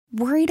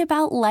Worried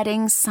about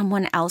letting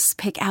someone else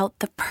pick out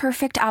the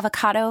perfect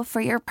avocado for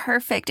your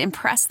perfect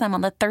impress them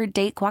on the third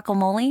date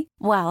guacamole?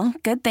 Well,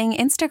 good thing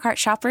Instacart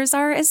shoppers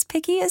are as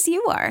picky as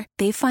you are.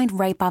 They find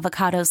ripe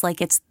avocados like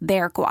it's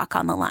their guac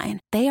on the line.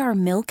 They are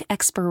milk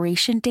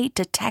expiration date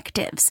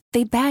detectives.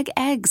 They bag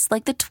eggs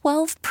like the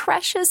 12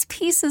 precious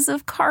pieces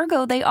of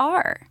cargo they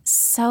are.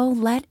 So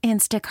let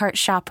Instacart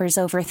shoppers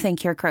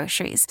overthink your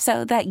groceries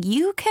so that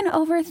you can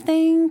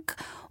overthink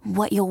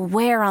what you'll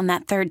wear on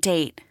that third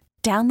date.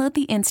 Download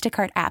the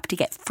Instacart app to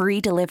get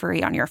free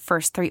delivery on your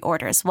first 3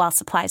 orders while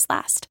supplies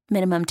last.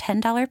 Minimum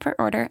 $10 per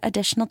order.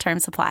 Additional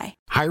terms apply.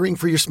 Hiring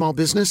for your small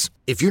business?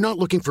 If you're not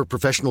looking for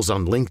professionals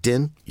on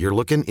LinkedIn, you're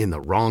looking in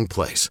the wrong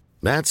place.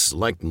 That's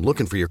like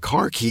looking for your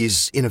car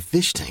keys in a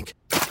fish tank.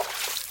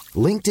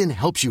 LinkedIn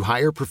helps you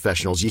hire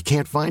professionals you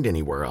can't find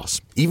anywhere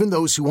else, even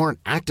those who aren't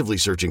actively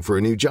searching for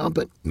a new job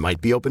but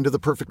might be open to the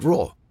perfect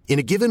role. In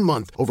a given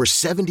month, over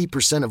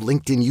 70% of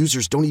LinkedIn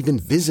users don't even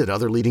visit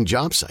other leading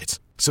job sites.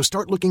 So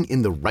start looking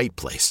in the right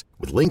place.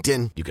 With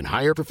LinkedIn, you can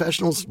hire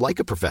professionals like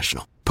a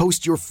professional.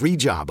 Post your free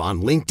job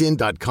on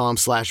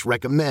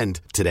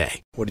linkedin.com/recommend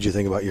today. What did you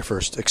think about your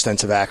first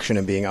extensive action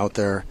and being out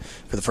there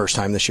for the first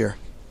time this year?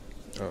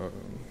 I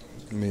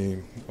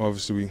mean,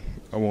 obviously,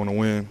 I want to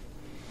win,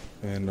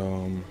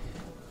 and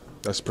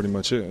that's pretty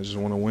much it. I just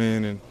want to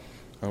win, and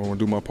I want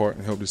to do my part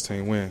and help this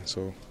team win.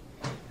 So,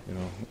 you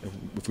know,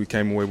 if we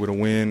came away with a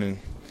win and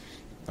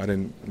I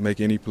didn't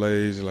make any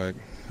plays, I'd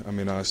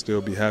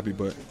still be happy,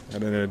 but at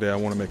the end of the day, I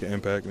want to make an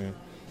impact, and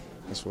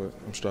that's what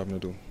I'm striving to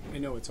do. I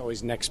know it's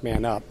always next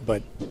man up,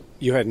 but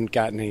you hadn't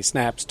gotten any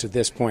snaps to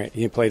this point.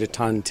 You played a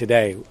ton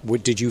today.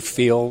 Did you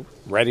feel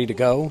ready to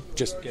go,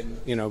 just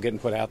getting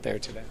put out there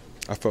today?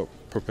 I felt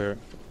prepared.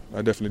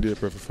 I definitely did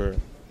feel prepared.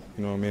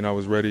 You know what I mean? I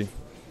was ready.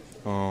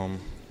 I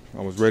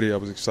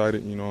was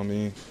excited, you know what I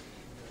mean?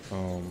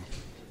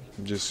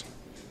 Just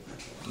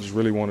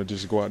really want to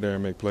just go out there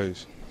and make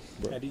plays.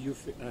 But how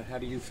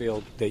do you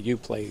feel that you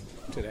played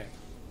today?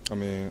 I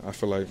mean, I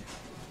feel like,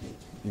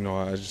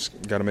 I just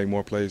got to make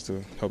more plays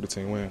to help the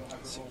team win.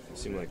 It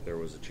seemed like there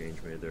was a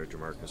change made there.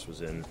 Jamarcus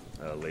was in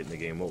late in the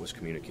game. What was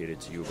communicated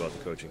to you about the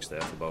coaching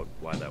staff about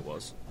why that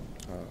was?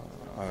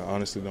 I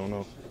honestly don't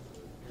know.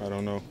 I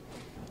don't know.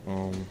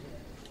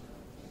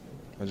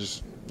 I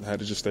just had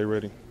to just stay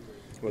ready.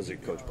 Was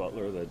it Coach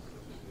Butler that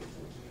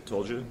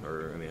told you?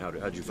 Or, how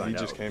did you find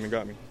out? He just came and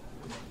got me.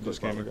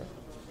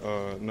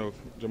 No,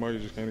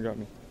 Jamari just came and got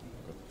me.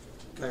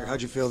 Kaiir,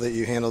 how'd you feel that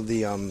you handled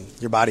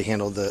your body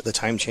handled the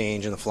time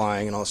change and the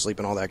flying and all the sleep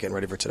and all that getting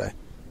ready for today?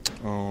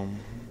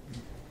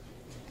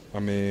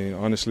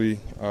 Honestly,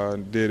 I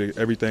did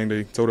everything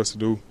they told us to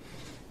do.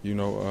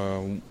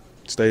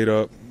 Stayed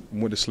up,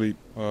 went to sleep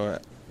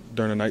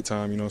during the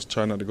nighttime.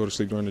 Tried not to go to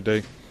sleep during the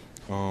day.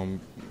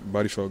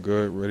 Body felt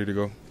good, ready to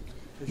go.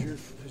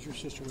 Has your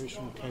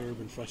situation with Kaiir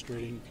been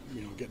frustrating?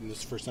 Getting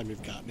this first time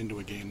you've gotten into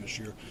a game this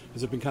year,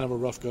 has it been kind of a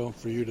rough go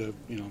for you to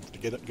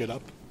get up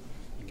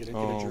and get a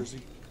jersey?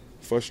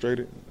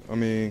 Frustrated. I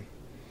mean,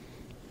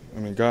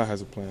 God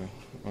has a plan.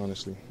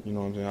 Honestly, you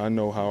know what I'm saying. I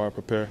know how I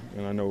prepare,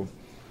 and I know,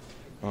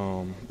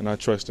 and I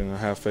trust and I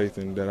have faith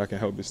in that I can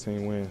help this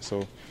team win.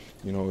 So,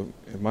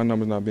 if my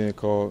number's not being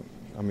called,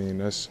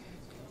 that's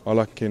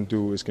all I can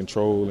do is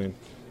control and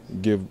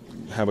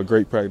have a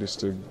great practice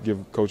to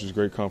give coaches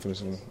great confidence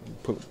and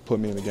put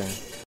me in the game.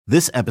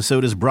 This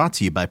episode is brought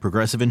to you by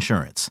Progressive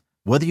Insurance.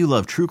 Whether you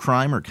love true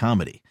crime or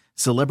comedy,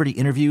 celebrity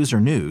interviews or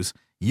news,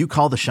 you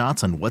call the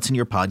shots on what's in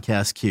your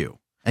podcast queue.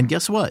 And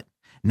guess what?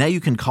 Now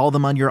you can call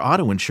them on your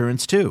auto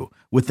insurance too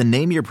with the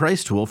Name Your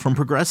Price tool from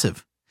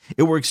Progressive.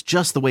 It works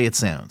just the way it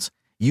sounds.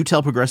 You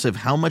tell Progressive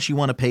how much you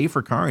want to pay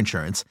for car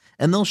insurance,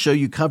 and they'll show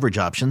you coverage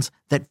options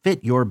that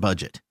fit your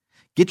budget.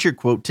 Get your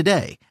quote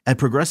today at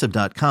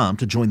Progressive.com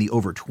to join the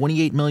over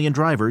 28 million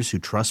drivers who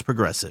trust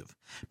Progressive.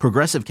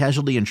 Progressive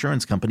Casualty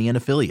Insurance Company and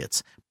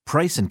Affiliates.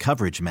 Price and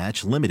coverage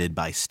match limited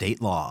by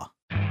state law.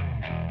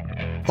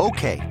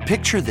 Okay,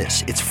 picture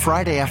this. It's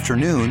Friday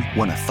afternoon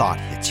when a thought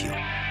hits you.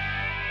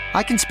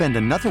 I can spend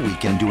another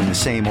weekend doing the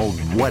same old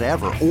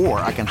whatever, or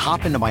I can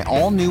hop into my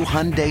all-new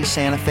Hyundai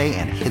Santa Fe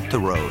and hit the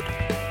road.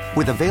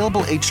 With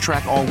available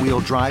H-Track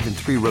all-wheel drive and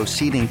 3-row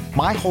seating,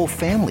 my whole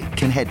family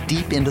can head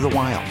deep into the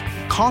wild.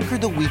 Conquer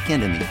the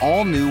weekend in the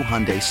all-new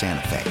Hyundai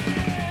Santa Fe.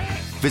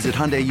 Visit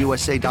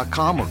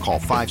HyundaiUSA.com or call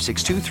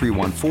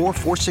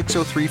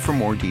 562-314-4603 for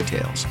more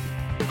details.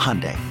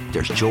 Hyundai,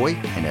 there's joy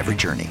in every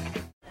journey.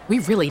 We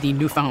really need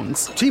new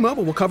phones.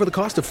 T-Mobile will cover the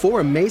cost of 4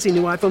 amazing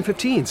new iPhone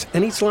 15s,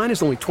 and each line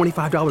is only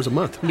 $25 a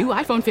month. New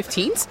iPhone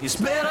 15s? It's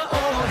better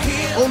over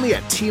here. Only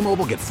at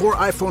T-Mobile, get 4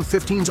 iPhone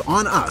 15s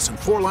on us and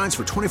 4 lines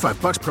for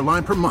 $25 per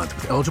line per month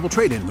with eligible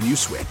trade-in when you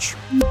switch.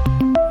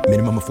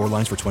 Minimum of 4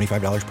 lines for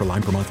 $25 per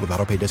line per month with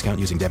autopay discount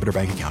using debit or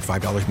bank account.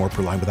 $5 more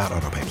per line without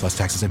autopay, plus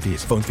taxes and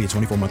fees. Phone fee at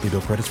 24 monthly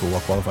bill credits for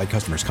well-qualified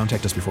customers.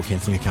 Contact us before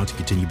canceling account to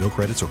continue bill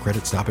credits or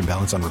credit stop and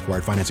balance on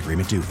required finance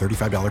agreement due.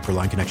 $35 per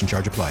line connection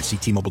charge applies. See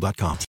T-Mobile.com.